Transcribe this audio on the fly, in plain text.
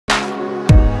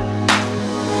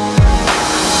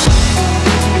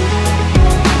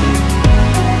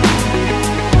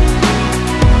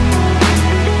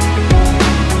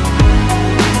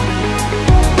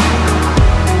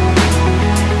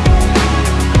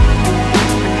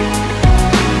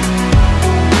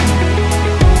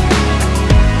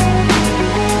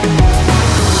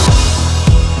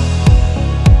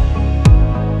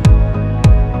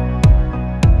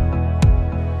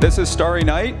This is Starry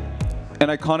Night, an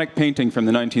iconic painting from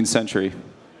the 19th century.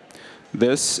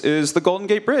 This is the Golden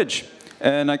Gate Bridge,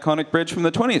 an iconic bridge from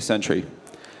the 20th century.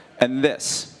 And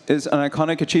this is an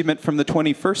iconic achievement from the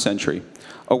 21st century,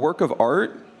 a work of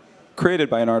art created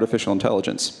by an artificial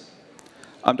intelligence.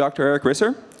 I'm Dr. Erik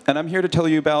Risser, and I'm here to tell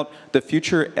you about the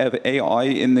future of AI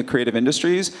in the creative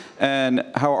industries and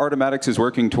how Artomatix is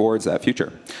working towards that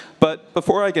future. But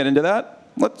before I get into that,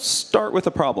 let's start with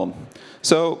a problem.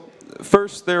 So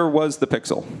first there was the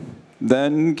pixel,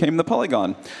 then came the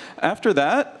polygon. After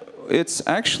that, it's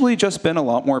actually just been a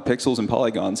lot more pixels and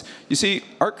polygons. You see,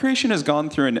 art creation has gone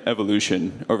through an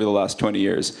evolution over the last 20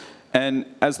 years. And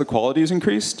as the quality has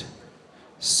increased,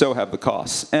 so have the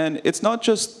costs. And it's not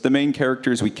just the main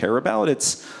characters we care about,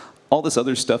 it's all this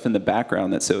other stuff in the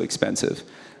background that's so expensive.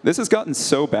 This has gotten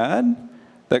so bad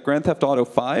that Grand Theft Auto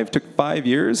 5 took 5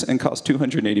 years and cost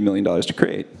 $280 million to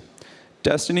create.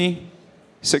 Destiny,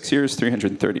 6 years,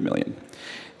 $330 million.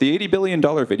 The $80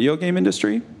 billion video game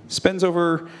industry spends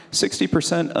over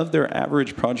 60% of their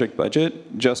average project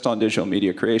budget just on digital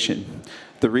media creation.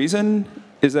 The reason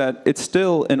is that it's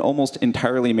still an almost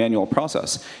entirely manual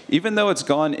process. Even though it's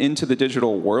gone into the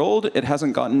digital world, it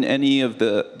hasn't gotten any of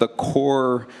the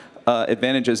core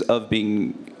advantages of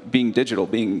being digital,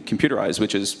 being computerized,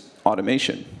 which is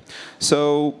automation.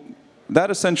 So that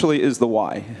essentially is the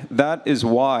why. That is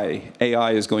why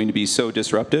AI is going to be so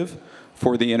disruptive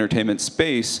for the entertainment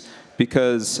space,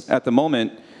 because at the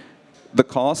moment, the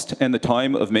cost and the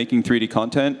time of making 3D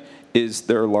content is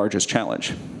their largest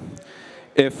challenge.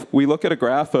 If we look at a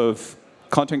graph of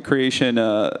content creation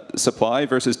supply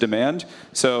versus demand,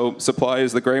 so supply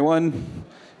is the gray one,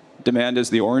 demand is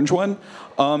the orange one.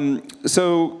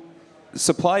 So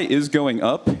supply is going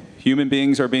up. Human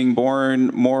beings are being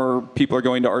born. More people are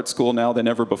going to art school now than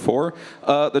ever before.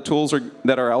 The tools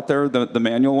that are out there, the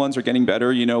manual ones, are getting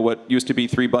better. You know, what used to be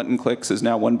 3 button clicks is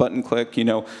now 1 button click. You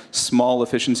know, small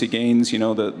efficiency gains. You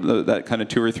know, that kind of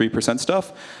 2 or 3%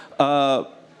 stuff.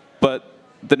 But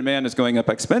the demand is going up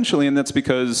exponentially, and that's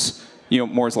because, you know,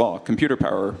 Moore's law, computer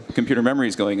power, computer memory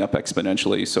is going up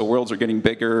exponentially. So worlds are getting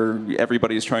bigger.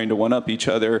 Everybody's trying to one-up each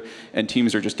other, and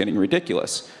teams are just getting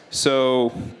ridiculous.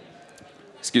 So,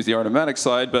 excuse the Artomatix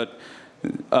slide, but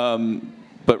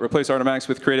replace Artomatix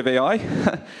with creative AI.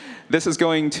 This is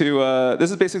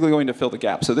basically going to fill the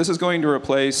gap. So this is going to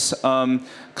replace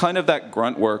kind of that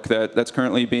grunt work that's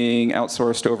currently being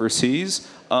outsourced overseas,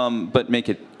 but make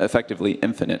it effectively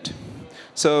infinite.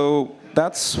 So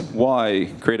that's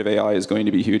why creative AI is going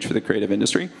to be huge for the creative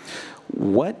industry.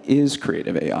 What is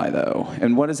creative AI, though?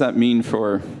 And what does that mean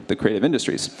for the creative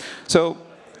industries? So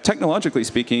technologically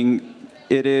speaking,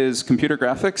 it is computer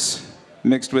graphics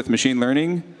mixed with machine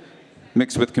learning,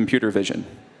 mixed with computer vision.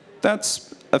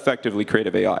 That's effectively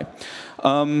creative AI.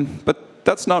 But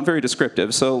that's not very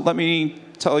descriptive, so let me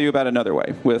tell you about another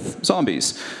way, with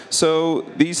zombies. So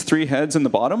these 3 heads in the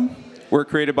bottom were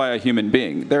created by a human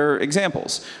being. They're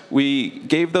examples. We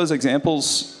gave those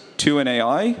examples to an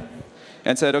AI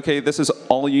and said, okay, this is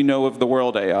all you know of the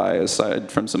world, AI,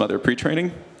 aside from some other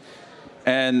pre-training.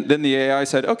 And then the AI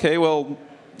said, okay, well,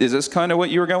 is this kind of what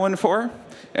you were going for?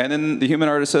 And then the human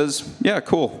artist says, yeah,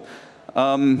 cool.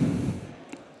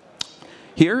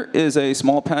 Here is a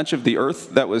small patch of the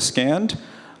Earth that was scanned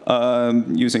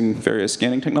using various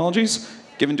scanning technologies,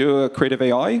 given to a creative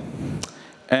AI,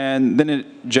 and then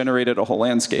it generated a whole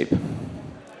landscape.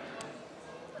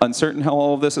 Uncertain how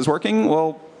all of this is working?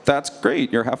 Well, that's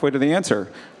great. You're halfway to the answer.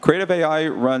 Creative AI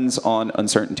runs on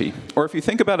uncertainty. Or if you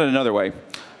think about it another way,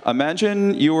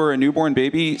 imagine you were a newborn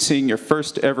baby seeing your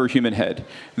first ever human head.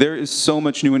 There is so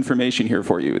much new information here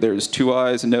for you. There's 2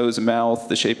 eyes, a nose, a mouth,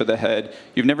 the shape of the head.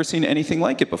 You've never seen anything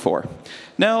like it before.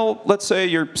 Now, let's say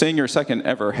you're seeing your second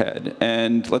ever head,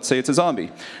 and let's say it's a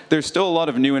zombie. There's still a lot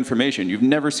of new information. You've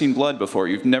never seen blood before.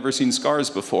 You've never seen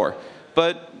scars before.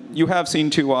 But you have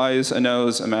seen 2 eyes, a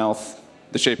nose, a mouth,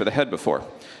 the shape of the head before.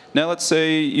 Now let's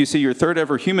say you see your 3rd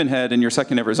ever human head and your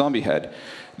 2nd ever zombie head.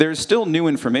 There's still new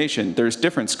information. There's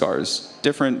different scars,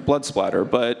 different blood splatter,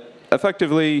 but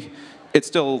effectively, it's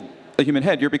still a human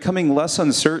head. You're becoming less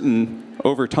uncertain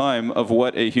over time of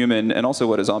what a human and also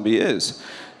what a zombie is.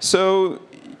 So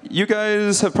you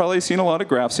guys have probably seen a lot of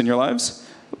graphs in your lives,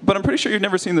 but I'm pretty sure you've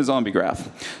never seen the zombie graph.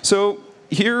 So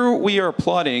here we are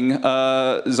plotting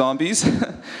zombies,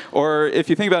 or if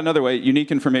you think about it another way, unique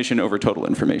information over total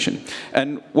information.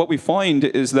 And what we find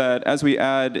is that as we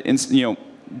add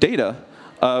data,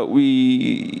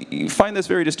 we find this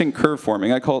very distinct curve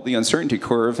forming. I call it the uncertainty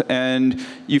curve. And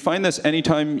you find this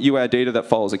anytime you add data that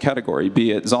follows a category,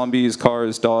 be it zombies,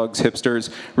 cars, dogs,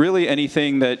 hipsters, really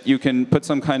anything that you can put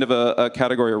some kind of a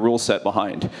category or rule set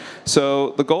behind.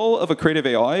 So the goal of a creative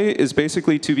AI is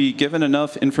basically to be given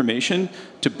enough information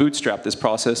to bootstrap this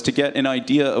process, to get an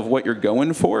idea of what you're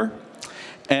going for,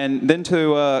 and then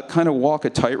to kind of walk a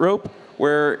tightrope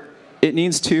where it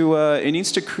needs to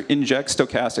inject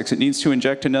stochastics. It needs to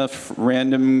inject enough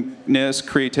randomness,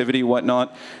 creativity,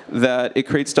 whatnot, that it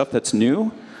creates stuff that's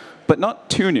new, but not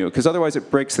too new, because otherwise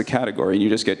it breaks the category and you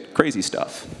just get crazy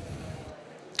stuff.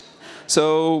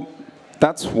 So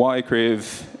that's why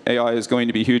creative AI is going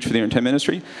to be huge for the entertainment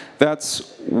industry.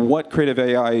 That's what creative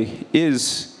AI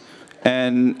is,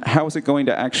 and how is it going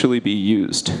to actually be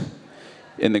used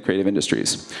in the creative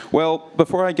industries. Well,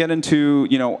 before I get into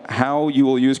how you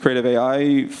will use creative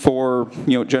AI for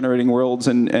generating worlds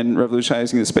and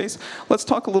revolutionizing the space, let's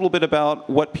talk a little bit about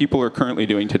what people are currently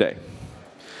doing today.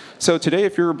 So today,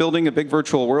 if you're building a big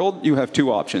virtual world, you have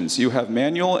two options. You have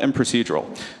manual and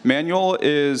procedural. Manual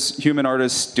is human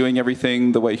artists doing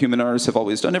everything the way human artists have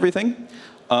always done everything.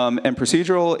 And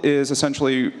procedural is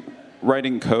essentially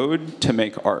writing code to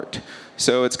make art.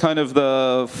 So it's kind of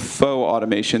the faux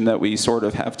automation that we sort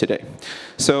of have today.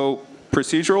 So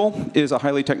procedural is a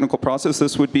highly technical process.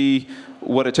 This would be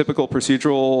what a typical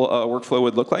procedural workflow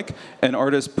would look like. An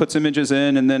artist puts images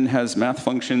in and then has math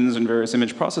functions and various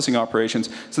image processing operations.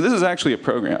 So this is actually a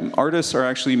program. Artists are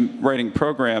actually writing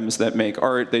programs that make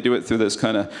art. They do it through this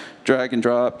kind of drag and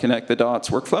drop, connect the dots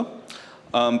workflow.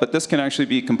 But this can actually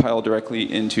be compiled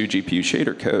directly into GPU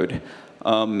shader code.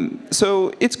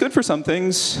 So it's good for some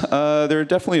things. There's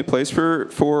definitely a place for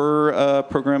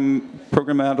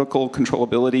programmatical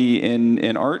controllability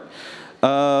in art.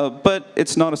 But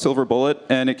it's not a silver bullet,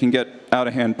 and it can get out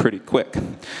of hand pretty quick.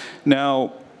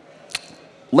 Now,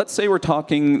 let's say we're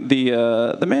talking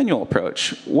the manual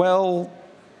approach. Well,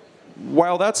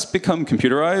 while that's become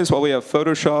computerized, while we have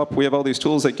Photoshop, we have all these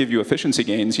tools that give you efficiency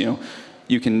gains.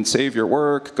 You can save your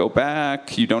work, go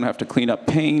back, you don't have to clean up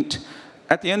paint.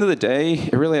 At the end of the day,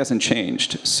 it really hasn't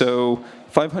changed. So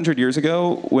 500 years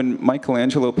ago, when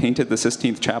Michelangelo painted the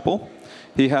Sistine Chapel,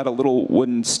 he had a little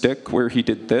wooden stick where he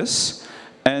did this.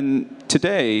 And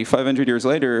today, 500 years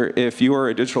later, if you are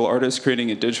a digital artist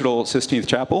creating a digital Sistine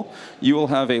Chapel, you will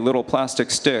have a little plastic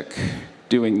stick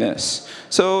doing this.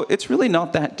 So it's really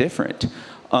not that different.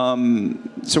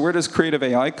 So where does creative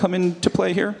AI come into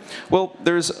play here? Well,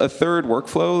 there's a third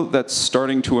workflow that's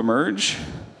starting to emerge,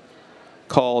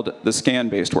 called the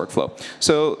scan-based workflow.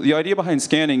 So the idea behind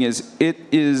scanning is it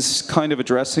is kind of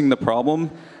addressing the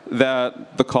problem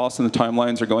that the costs and the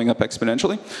timelines are going up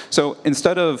exponentially. So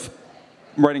instead of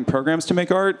writing programs to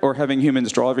make art or having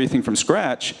humans draw everything from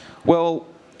scratch, well,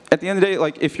 at the end of the day,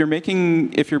 like if you're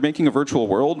making a virtual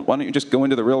world, why don't you just go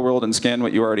into the real world and scan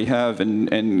what you already have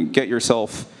and get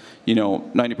yourself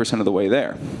 90% of the way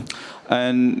there.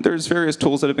 And there's various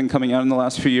tools that have been coming out in the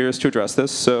last few years to address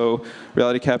this. So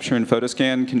reality capture and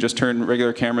photoscan can just turn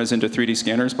regular cameras into 3D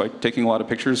scanners by taking a lot of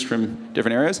pictures from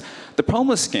different areas. The problem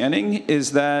with scanning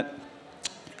is that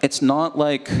it's not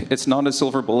a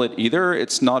silver bullet either.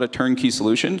 It's not a turnkey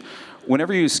solution.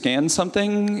 Whenever you scan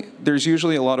something, there's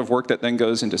usually a lot of work that then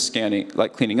goes into scanning,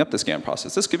 like cleaning up the scan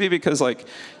process. This could be because,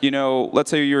 let's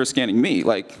say you're scanning me,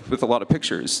 with a lot of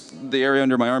pictures. The area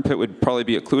under my armpit would probably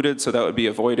be occluded, so that would be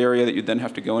a void area that you'd then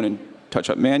have to go in and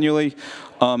touch up manually.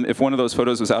 If one of those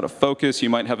photos was out of focus, you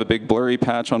might have a big blurry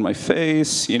patch on my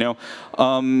face.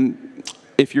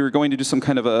 If you're going to do some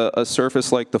kind of a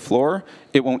surface like the floor,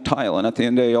 it won't tile. And at the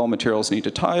end of the day, all materials need to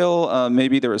tile.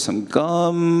 Maybe there is some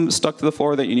gum stuck to the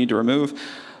floor that you need to remove.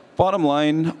 Bottom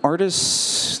line,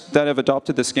 artists that have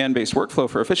adopted the scan-based workflow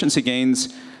for efficiency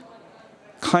gains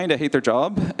kind of hate their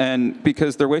job, and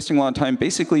because they're wasting a lot of time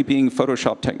basically being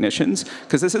Photoshop technicians,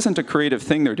 because this isn't a creative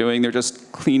thing they're doing, they're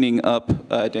just cleaning up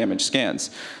damaged scans.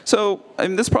 So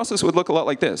this process would look a lot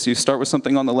like this. You start with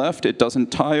something on the left, it doesn't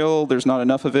tile, there's not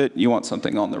enough of it, you want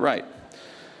something on the right.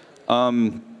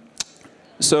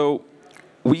 So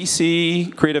we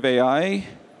see creative AI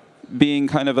being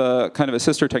kind of a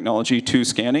sister technology to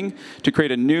scanning to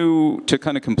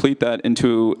kind of complete that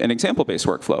into an example-based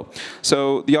workflow.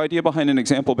 So the idea behind an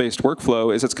example-based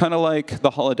workflow is it's kind of like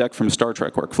the holodeck from Star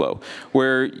Trek workflow,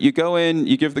 where you go in,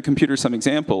 you give the computer some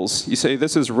examples, you say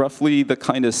this is roughly the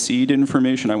kind of seed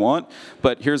information I want,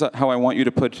 but here's how I want you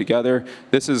to put it together.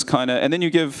 This is and then you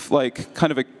give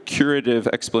kind of a curative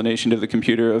explanation to the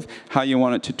computer of how you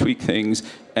want it to tweak things,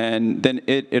 and then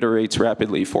it iterates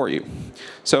rapidly for you.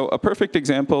 So a perfect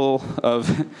example of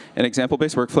an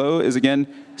example-based workflow is, again,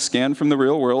 scan from the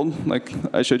real world, like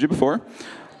I showed you before.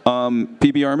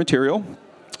 PBR material.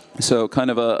 So kind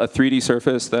of a 3D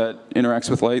surface that interacts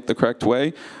with light the correct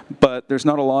way, but there's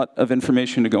not a lot of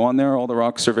information to go on there. All the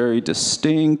rocks are very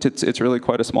distinct. It's really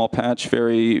quite a small patch,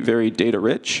 very, very data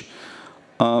rich.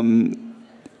 And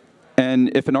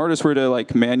if an artist were to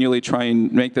like manually try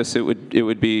and make this, it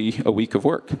would be a week of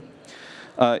work.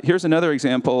 Here's another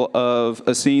example of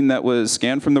a scene that was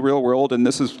scanned from the real world, and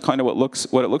this is kind of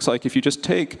what it looks like if you just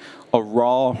take a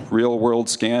raw real world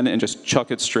scan and just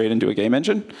chuck it straight into a game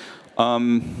engine.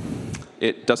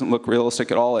 It doesn't look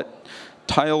realistic at all. It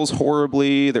tiles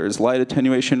horribly. There's light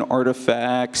attenuation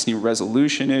artifacts, new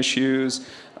resolution issues.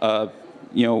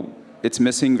 It's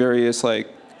missing various like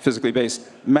physically based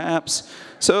maps.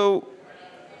 So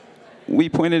we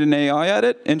pointed an AI at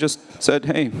it and just said,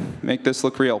 hey, make this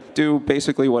look real. Do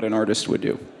basically what an artist would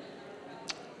do.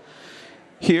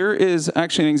 Here is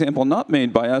actually an example not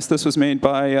made by us. This was made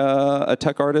by a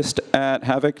tech artist at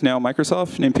Havok, now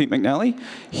Microsoft, named Pete McNally.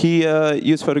 He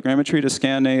used photogrammetry to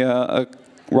scan a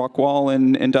rock wall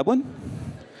in Dublin.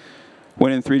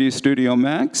 Went in 3D Studio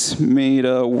Max, made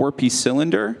a warpy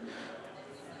cylinder,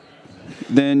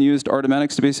 then used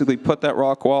Artomatix to basically put that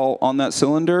rock wall on that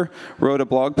cylinder, wrote a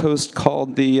blog post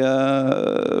called the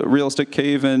Realistic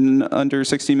Cave in under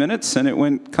 60 minutes, and it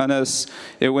went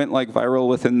like viral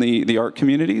within the art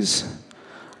communities,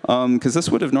 because this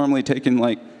would have normally taken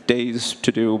like days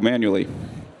to do manually.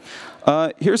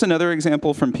 Here's another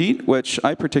example from Pete, which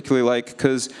I particularly like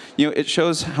because it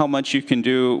shows how much you can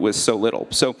do with so little.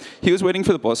 So he was waiting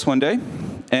for the bus one day,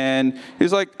 and he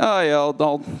was like, oh yeah, I'll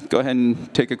go ahead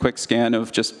and take a quick scan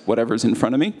of just whatever's in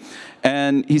front of me.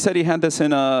 And he said he had this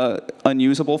in a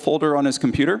unusable folder on his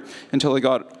computer until he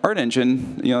got Art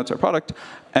Engine, it's our product,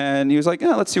 and he was like,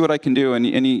 yeah, let's see what I can do. And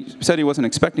he said he wasn't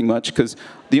expecting much because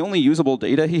the only usable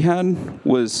data he had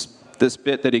was this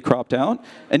bit that he cropped out,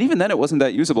 and even then it wasn't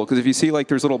that usable, because if you see like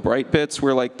there's little bright bits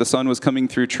where like the sun was coming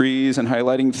through trees and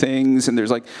highlighting things, and there's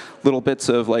like little bits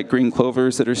of like green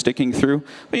clovers that are sticking through.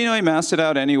 But he masked it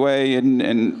out anyway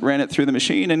and ran it through the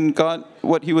machine and got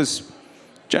what he was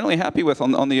generally happy with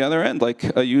on the other end,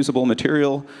 like a usable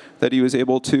material that he was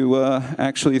able to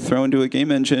actually throw into a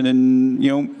game engine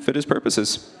and fit his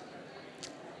purposes.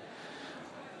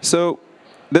 So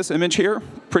this image here,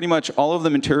 pretty much all of the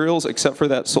materials except for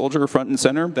that soldier front and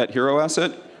center, that hero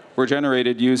asset, were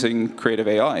generated using creative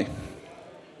AI.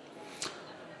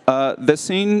 This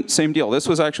scene, same deal. This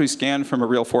was actually scanned from a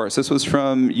real forest. This was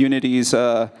from Unity's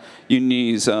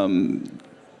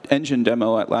engine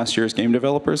demo at last year's Game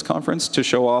Developers Conference to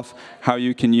show off how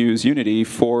you can use Unity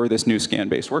for this new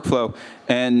scan-based workflow.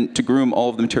 And to groom all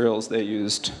of the materials, they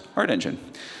used Art Engine.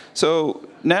 So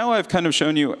now I've kind of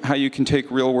shown you how you can take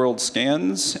real-world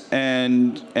scans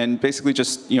and basically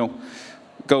just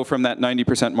go from that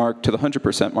 90% mark to the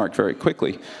 100% mark very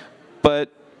quickly. But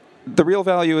the real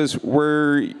value is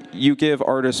where you give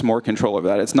artists more control over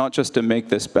that. It's not just a make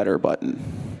this better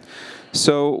button.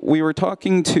 So we were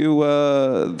talking to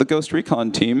the Ghost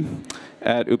Recon team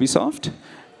at Ubisoft,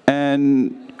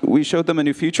 and we showed them a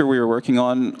new feature we were working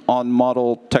on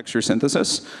model texture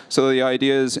synthesis. So the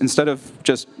idea is, instead of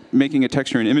just making a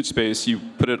texture in image space, you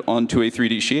put it onto a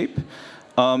 3D shape.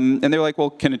 And they're like,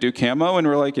 well, can it do camo? And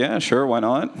we're like, yeah, sure, why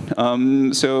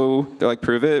not? So they're like,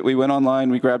 prove it. We went online,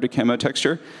 we grabbed a camo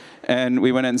texture, and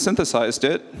we went and synthesized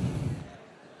it.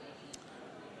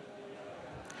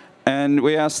 And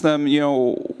we asked them,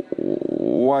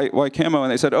 why camo?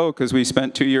 And they said, oh, because we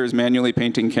spent 2 years manually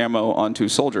painting camo onto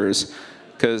soldiers.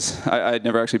 Because I'd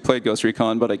never actually played Ghost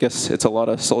Recon, but I guess it's a lot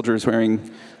of soldiers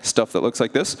wearing stuff that looks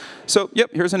like this. So,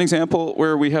 yep, here's an example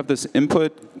where we have this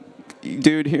input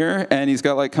dude here, and he's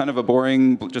got like kind of a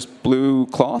boring, just blue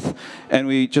cloth. And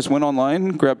we just went online,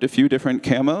 grabbed a few different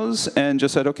camos, and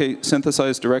just said, okay,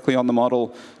 synthesize directly on the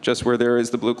model just where there is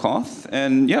the blue cloth.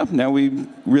 And yeah, now we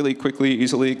really quickly,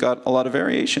 easily got a lot of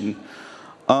variation.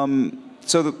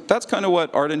 So that's kind of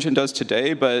what Art Engine does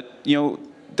today, but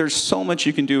there's so much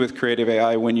you can do with creative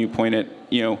AI when you point it,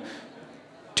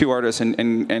 to artists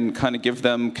and kind of give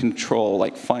them control,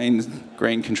 like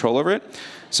fine-grained control over it.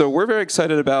 So we're very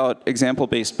excited about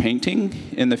example-based painting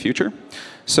in the future.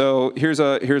 So here's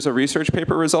a research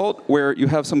paper result where you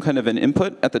have some kind of an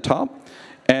input at the top,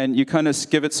 and you kind of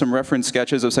give it some reference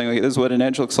sketches of saying, like, this is what an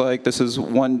edge looks like, this is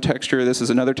one texture, this is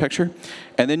another texture.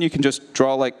 And then you can just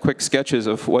draw like quick sketches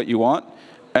of what you want,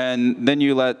 and then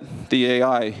you let the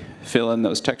AI fill in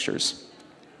those textures.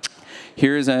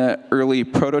 Here's an early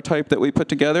prototype that we put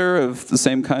together of the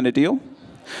same kind of deal.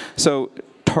 So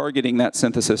targeting that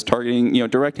synthesis,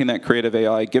 directing that creative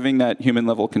AI, giving that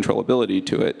human-level controllability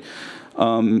to it.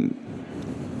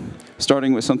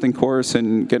 Starting with something coarse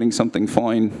and getting something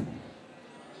fine.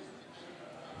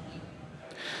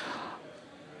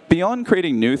 beyond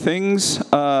creating new things,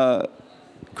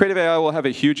 creative AI will have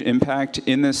a huge impact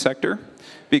in this sector.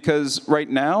 Because right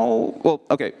now, well,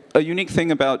 okay, a unique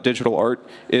thing about digital art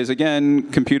is,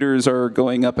 again, computers are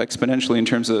going up exponentially in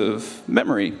terms of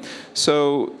memory.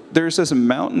 So there's this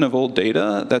mountain of old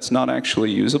data that's not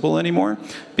actually usable anymore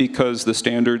because the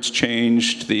standards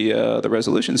changed, the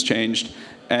resolutions changed,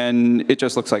 and it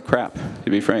just looks like crap,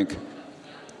 to be frank.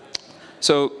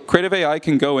 So creative AI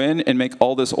can go in and make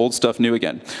all this old stuff new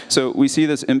again. So we see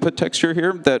this input texture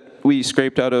here that we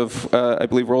scraped out of, I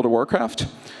believe, World of Warcraft.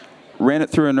 Ran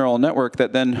it through a neural network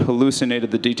that then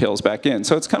hallucinated the details back in.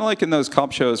 So it's kind of like in those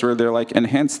cop shows where they're like,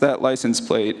 enhance that license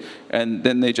plate, and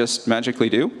then they just magically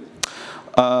do.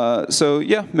 So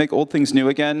yeah, make old things new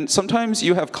again. Sometimes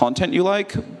you have content you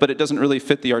like, but it doesn't really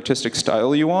fit the artistic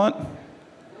style you want.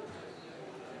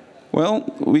 Well,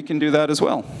 we can do that as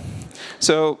well.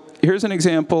 So here's an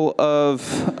example of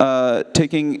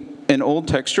taking an old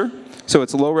texture. So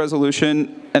it's low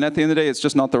resolution, and at the end of the day, it's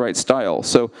just not the right style.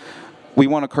 So we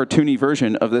want a cartoony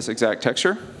version of this exact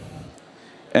texture,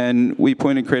 and we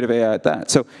pointed creative AI at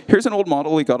that. So here's an old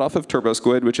model we got off of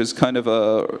TurboSquid, which is kind of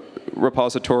a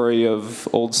repository of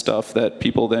old stuff that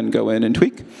people then go in and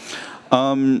tweak.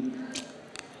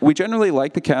 We generally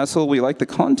like the castle, we like the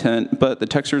content, but the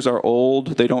textures are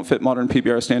old, they don't fit modern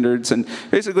PBR standards, and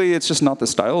basically it's just not the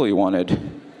style we wanted.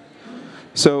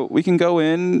 So we can go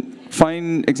in,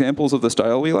 find examples of the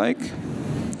style we like,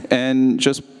 and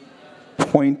just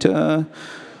point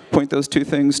those two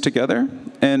things together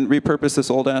and repurpose this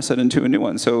old asset into a new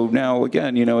one. So now,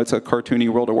 again, it's a cartoony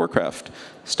World of Warcraft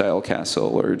style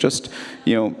castle, or just,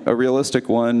 a realistic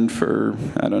one for,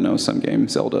 I don't know, some game,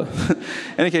 Zelda. In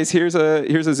any case, here's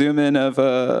a zoom in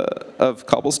of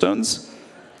cobblestones,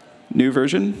 new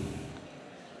version.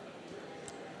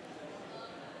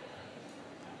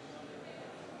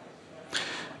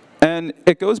 And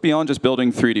it goes beyond just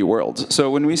building 3D worlds. So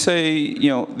when we say,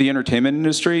 the entertainment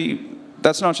industry,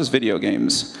 that's not just video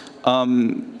games.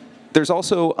 There's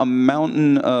also a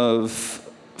mountain of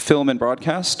film and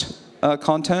broadcast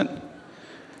content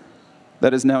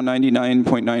that is now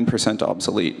 99.9%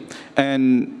 obsolete.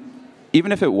 And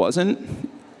even if it wasn't,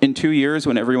 in 2 years,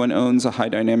 when everyone owns a high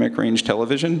dynamic range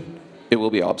television, it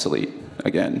will be obsolete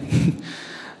again.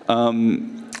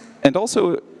 And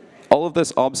also, all of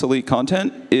this obsolete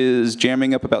content is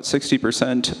jamming up about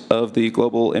 60% of the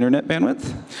global internet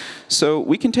bandwidth. So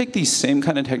we can take these same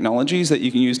kind of technologies that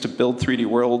you can use to build 3D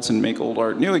worlds and make old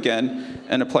art new again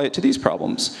and apply it to these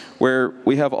problems, where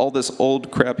we have all this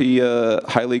old, crappy,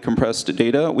 highly compressed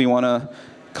data. We want to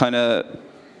kind of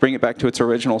bring it back to its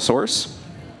original source.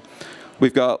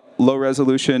 We've got low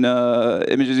resolution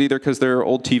images, either because they're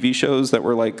old TV shows that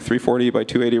were like 340 by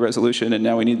 280 resolution, and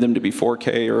now we need them to be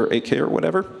 4K or 8K or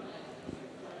whatever.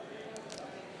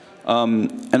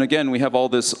 And again, we have all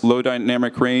this low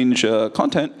dynamic range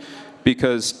content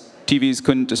because TVs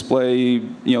couldn't display,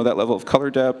 that level of color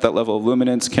depth, that level of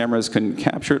luminance. Cameras couldn't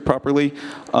capture it properly.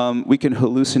 We can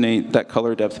hallucinate that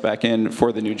color depth back in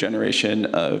for the new generation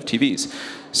of TVs.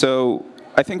 So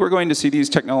I think we're going to see these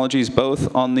technologies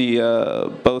both on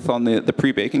the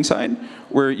pre-baking side,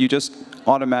 where you just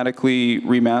automatically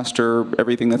remaster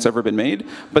everything that's ever been made,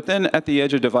 but then at the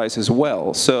edge of device as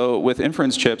well. So with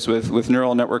inference chips, with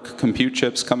neural network compute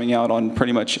chips coming out on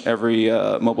pretty much every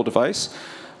mobile device,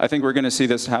 I think we're going to see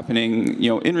this happening,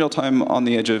 in real time on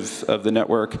the edge of the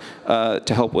network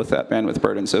to help with that bandwidth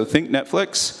burden. So think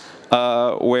Netflix,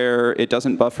 where it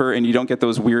doesn't buffer and you don't get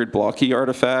those weird blocky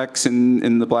artifacts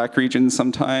in the black regions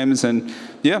sometimes, and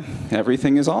yeah,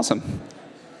 everything is awesome.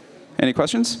 Any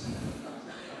questions?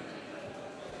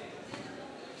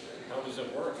 How does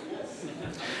it work?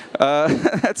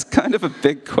 That's kind of a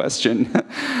big question.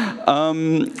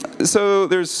 So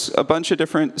there's a bunch of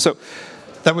different,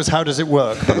 That was how does it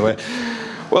work, by the way.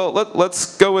 Well,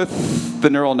 let's go with the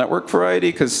neural network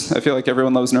variety, because I feel like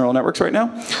everyone loves neural networks right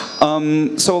now.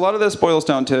 So a lot of this boils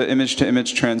down to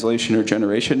image-to-image translation or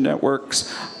generation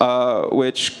networks,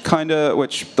 which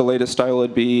the latest style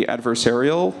would be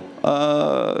adversarial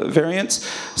variants.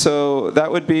 So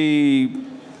that would be,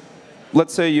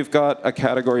 let's say you've got a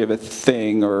category of a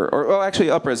thing, or actually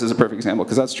UpRes is a perfect example,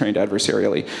 because that's trained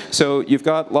adversarially. So you've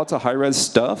got lots of high-res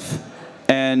stuff,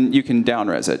 and you can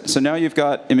down-res it. So now you've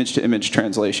got image-to-image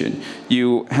translation.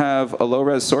 You have a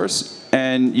low-res source,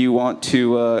 and you want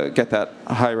to get that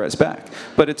high-res back.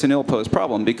 But it's an ill-posed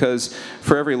problem, because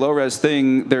for every low-res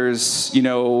thing, there's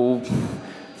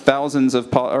thousands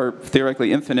of, or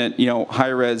theoretically infinite,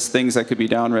 high-res things that could be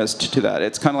down-resed to that.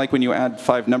 It's kind of like when you add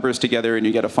 5 numbers together and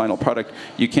you get a final product,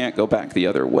 you can't go back the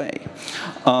other way.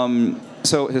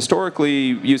 So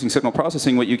historically, using signal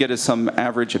processing, what you get is some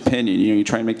average opinion. You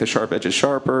try and make the sharp edges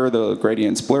sharper, the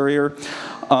gradients blurrier.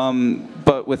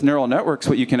 But with neural networks,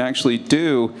 what you can actually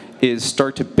do is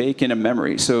start to bake in a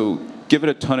memory. So give it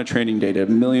a ton of training data,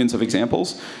 millions of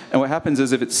examples. And what happens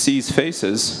is if it sees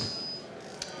faces,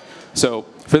 so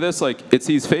for this, it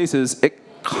sees faces, it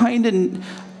kind of,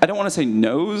 I don't want to say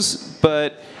knows,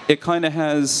 but it kind of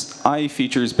has eye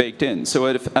features baked in. So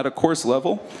at a coarse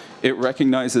level, it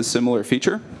recognizes similar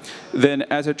feature. Then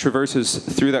as it traverses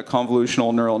through that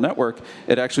convolutional neural network,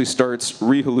 it actually starts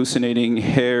re-hallucinating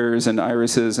hairs and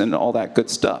irises and all that good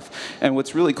stuff. And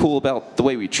what's really cool about the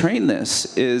way we train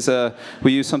this is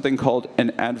we use something called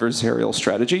an adversarial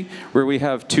strategy, where we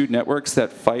have two networks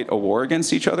that fight a war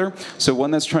against each other. So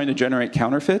one that's trying to generate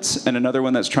counterfeits, and another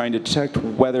one that's trying to detect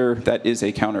whether that is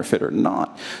a counterfeit or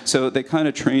not. So they kind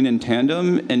of train in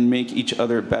tandem and make each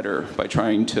other better by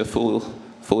trying to fool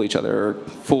each other, or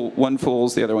one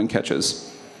fools, the other one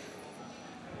catches.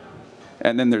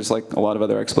 And then there's a lot of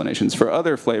other explanations for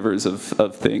other flavors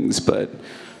of things, but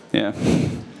yeah.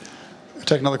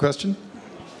 Take another question.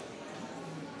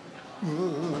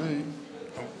 Yeah.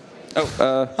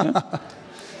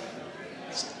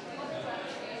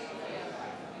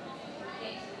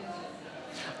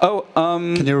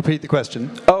 Can you repeat the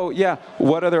question? Oh, yeah.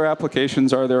 What other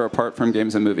applications are there apart from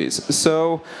games and movies?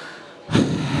 So,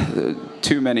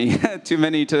 too many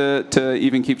to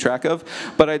even keep track of.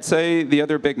 But I'd say the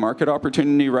other big market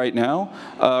opportunity right now,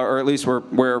 or at least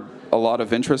where a lot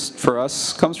of interest for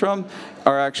us comes from,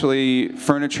 are actually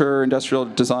furniture, industrial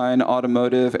design,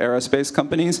 automotive, aerospace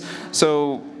companies.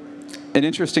 So an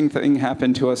interesting thing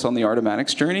happened to us on the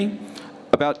Artomatix journey.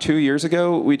 About 2 years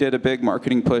ago, we did a big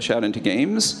marketing push out into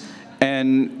games,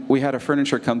 and we had a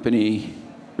furniture company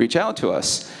reach out to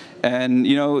us. And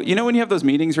you know when you have those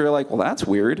meetings where you're like, well, that's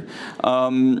weird.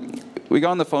 We got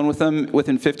on the phone with them.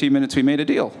 Within 15 minutes, we made a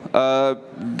deal.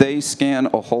 They scan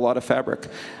a whole lot of fabric.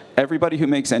 Everybody who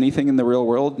makes anything in the real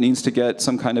world needs to get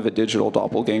some kind of a digital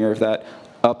doppelganger of that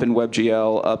up in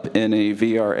WebGL, up in a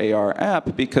VR, AR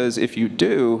app, because if you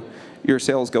do, your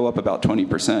sales go up about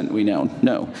 20%, we now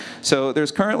know. So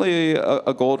there's currently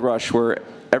a gold rush where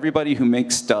everybody who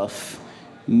makes stuff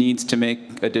needs to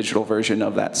make a digital version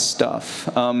of that stuff.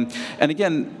 And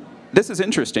again, this is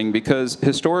interesting because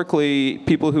historically,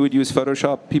 people who would use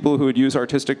Photoshop, people who would use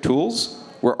artistic tools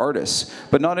were artists,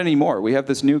 but not anymore. We have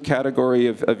this new category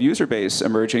of user base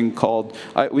emerging called,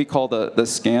 we call the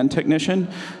scan technician.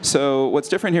 So what's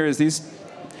different here is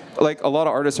a lot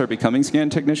of artists are becoming scan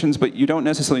technicians, but you don't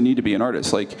necessarily need to be an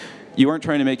artist. You aren't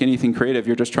trying to make anything creative,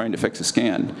 you're just trying to fix a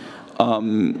scan.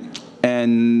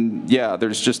 And yeah,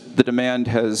 there's just, the demand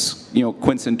has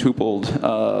quintupled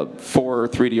for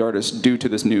 3D artists due to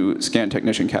this new scan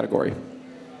technician category.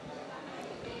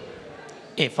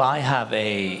 If I have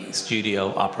a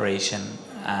studio operation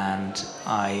and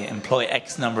I employ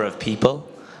X number of people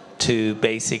to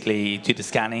basically do the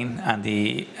scanning and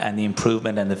the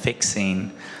improvement and the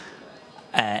fixing,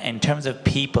 in terms of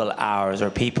people hours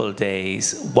or people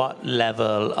days, what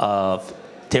level of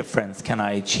difference can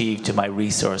I achieve to my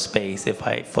resource base if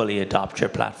I fully adopt your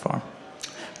platform?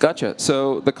 Gotcha.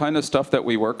 So the kind of stuff that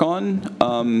we work on,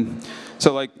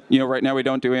 right now we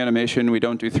don't do animation, we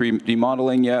don't do 3D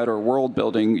modeling yet, or world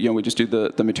building, we just do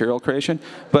the material creation.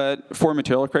 But for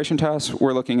material creation tasks,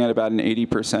 we're looking at about an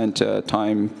 80%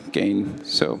 time gain,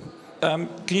 so. Can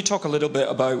you talk a little bit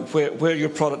about where your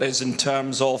product is in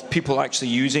terms of people actually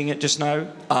using it just now,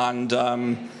 and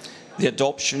the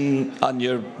adoption and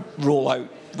your rollout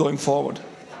going forward?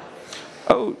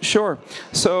 Oh, sure.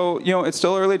 So, it's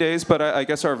still early days, but I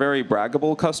guess our very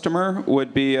braggable customer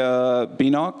would be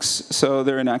Beanox. So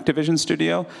they're an Activision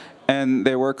studio, and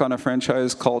they work on a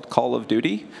franchise called Call of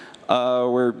Duty,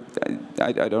 where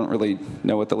I don't really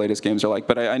know what the latest games are like,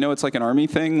 but I know it's like an army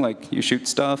thing, like you shoot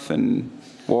stuff and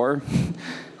war.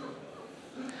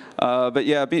 But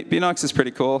yeah, Beanox is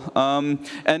pretty cool.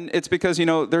 And it's because,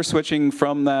 they're switching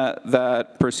from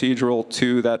that procedural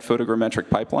to that photogrammetric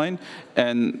pipeline.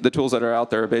 And the tools that are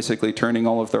out there are basically turning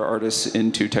all of their artists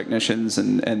into technicians,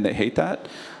 and they hate that.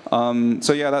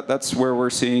 So yeah, that's where we're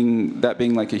seeing that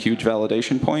being like a huge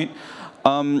validation point.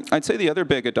 I'd say the other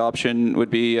big adoption would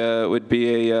be a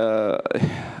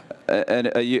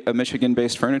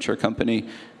Michigan-based furniture company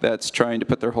that's trying to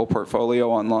put their whole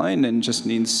portfolio online and just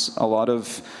needs a lot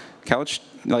of couch,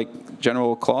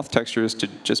 general cloth textures to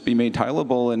just be made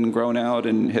tileable and grown out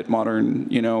and hit modern,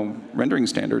 rendering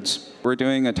standards. We're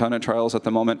doing a ton of trials at the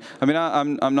moment. I mean,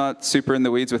 I'm not super in the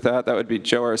weeds with that. That would be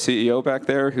Joe, our CEO back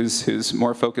there, who's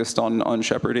more focused on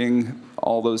shepherding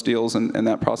all those deals and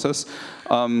that process.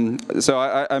 So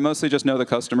I mostly just know the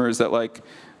customers that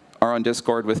are on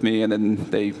Discord with me, and then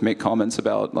they make comments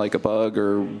about like a bug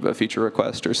or a feature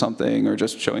request or something, or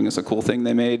just showing us a cool thing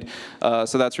they made.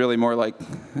 So that's really more like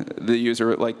the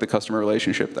user, like the customer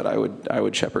relationship that I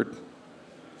would shepherd.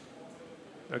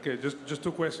 Okay, just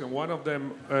two questions. One of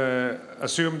them,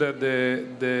 assume that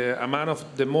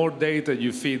the more data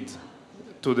you feed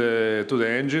to the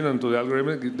engine and to the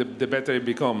algorithm, the better it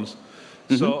becomes.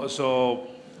 Mm-hmm. So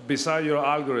beside your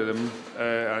algorithm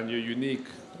and your unique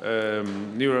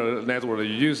neural network that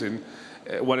you're using,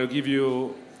 what will give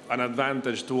you an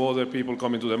advantage to other people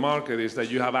coming to the market is that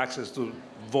you have access to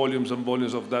volumes and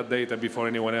volumes of that data before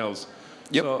anyone else.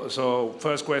 Yep. So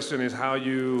first question is how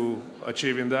you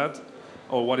achieving that,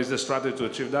 or what is the strategy to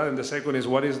achieve that? And the second is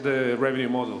what is the revenue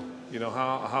model? You know,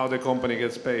 how the company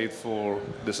gets paid for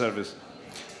the service.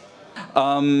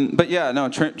 But yeah, no,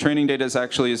 training data is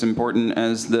actually as important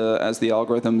as the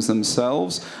algorithms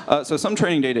themselves. So some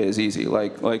training data is easy,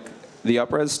 like the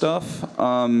UpRes stuff.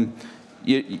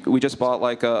 We just bought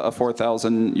like a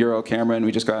 4,000 euro camera, and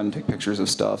we just go out and take pictures of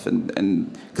stuff, and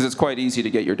because it's quite easy to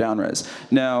get your downres.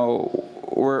 Now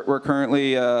we're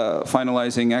currently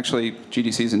finalizing. Actually,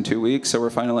 GDC's in 2 weeks, so we're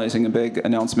finalizing a big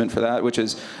announcement for that, which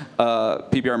is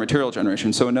PBR material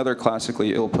generation. So another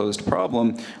classically ill-posed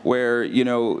problem where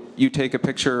you take a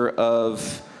picture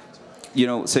of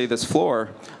say this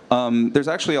floor. There's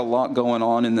actually a lot going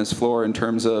on in this floor in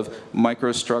terms of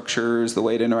microstructures, the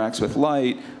way it interacts with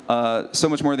light, so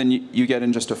much more than you get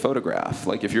in just a photograph.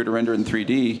 Like if you were to render in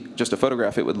 3D, just a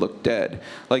photograph, it would look dead.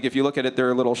 Like if you look at it, there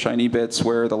are little shiny bits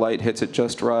where the light hits it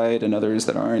just right and others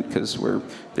that aren't, because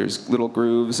there's little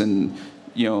grooves, and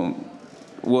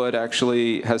wood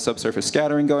actually has subsurface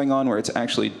scattering going on, where it's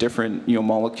actually different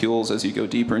molecules as you go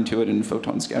deeper into it, and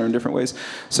photons scatter in different ways.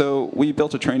 So we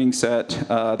built a training set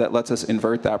that lets us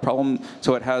invert that problem.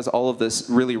 So it has all of this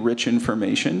really rich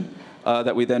information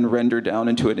that we then render down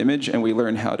into an image, and we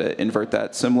learn how to invert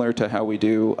that, similar to how we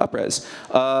do UpRes.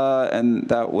 And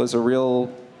that was a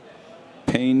real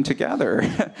pain to gather.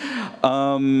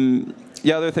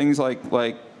 Yeah, other things like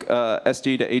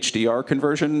SD to HDR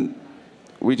conversion,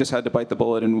 we just had to bite the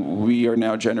bullet, and we are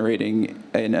now generating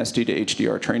an SD to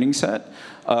HDR training set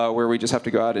where we just have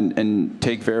to go out and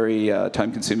take very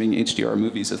time-consuming HDR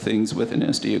movies of things with an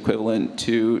SD equivalent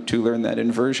to learn that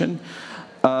inversion.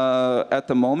 At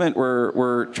the moment,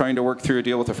 we're trying to work through a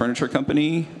deal with a furniture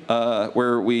company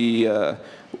where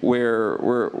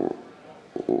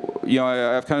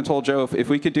I've kind of told Joe if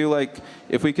we could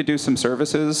do some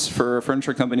services for a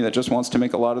furniture company that just wants to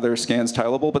make a lot of their scans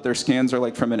tileable, but their scans are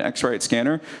like from an X-Rite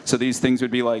scanner, so these things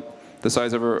would be like the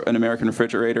size of an American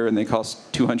refrigerator, and they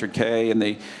cost $200K, and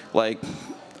they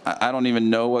I don't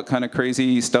even know what kind of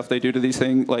crazy stuff they do to these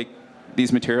things, like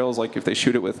these materials, like if they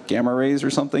shoot it with gamma rays or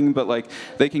something, but like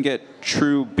they can get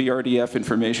true BRDF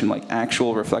information, like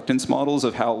actual reflectance models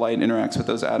of how light interacts with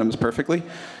those atoms perfectly.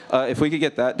 If we could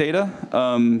get that data,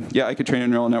 yeah, I could train a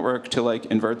neural network to like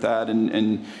invert that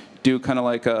and do kind of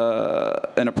like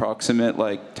an approximate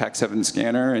like TAC7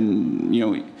 scanner,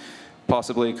 and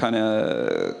possibly kind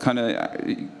of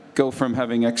go from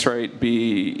having X-Rite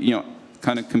be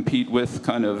kind of compete with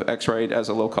kind of X-Rite as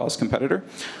a low-cost competitor.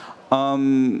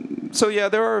 So yeah,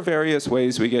 there are various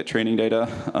ways we get training data.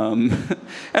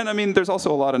 And I mean, there's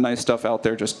also a lot of nice stuff out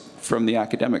there just from the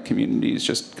academic communities,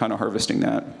 just kind of harvesting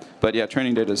that. But yeah,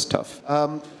 training data is tough.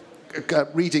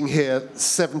 Reading here,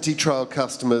 70 trial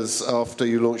customers after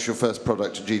you launched your first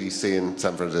product at GDC in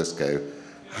San Francisco.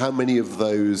 How many of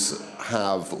those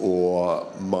have or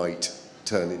might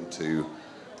turn into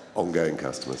ongoing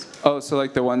customers? Oh, so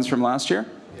like the ones from last year?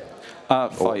 Yeah.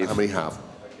 5. Or how many have?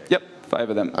 5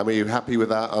 of them. I mean, are you happy with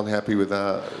that? Unhappy with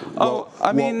that?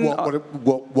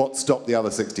 What stopped the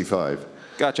other 65?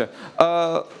 Gotcha.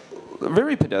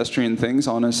 Very pedestrian things,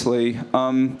 honestly.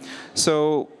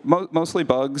 So mostly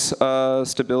bugs,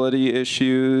 stability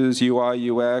issues,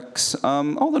 UI, UX,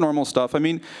 all the normal stuff. I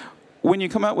mean, when you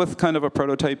come out with kind of a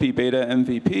prototypey beta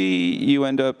MVP, you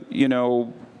end up,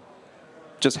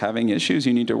 just having issues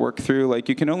you need to work through. Like,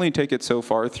 you can only take it so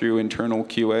far through internal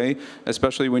QA,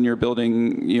 especially when you're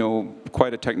building,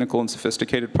 quite a technical and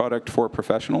sophisticated product for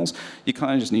professionals. You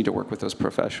kind of just need to work with those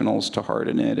professionals to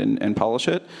harden it and polish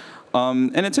it.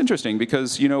 And it's interesting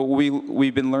because,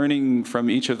 we've been learning from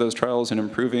each of those trials and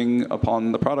improving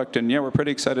upon the product. And yeah, we're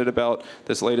pretty excited about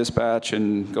this latest batch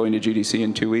and going to GDC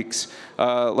in 2 weeks.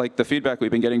 Like, the feedback we've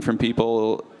been getting from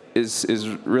people is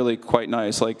really quite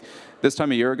nice. Like, this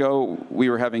time a year ago, we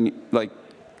were having like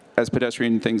as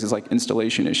pedestrian things as like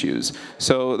installation issues.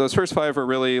 So those first 5 were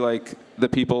really like the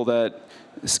people that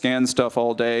scan stuff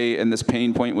all day, and this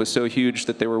pain point was so huge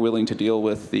that they were willing to deal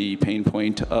with the pain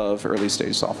point of early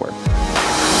stage software.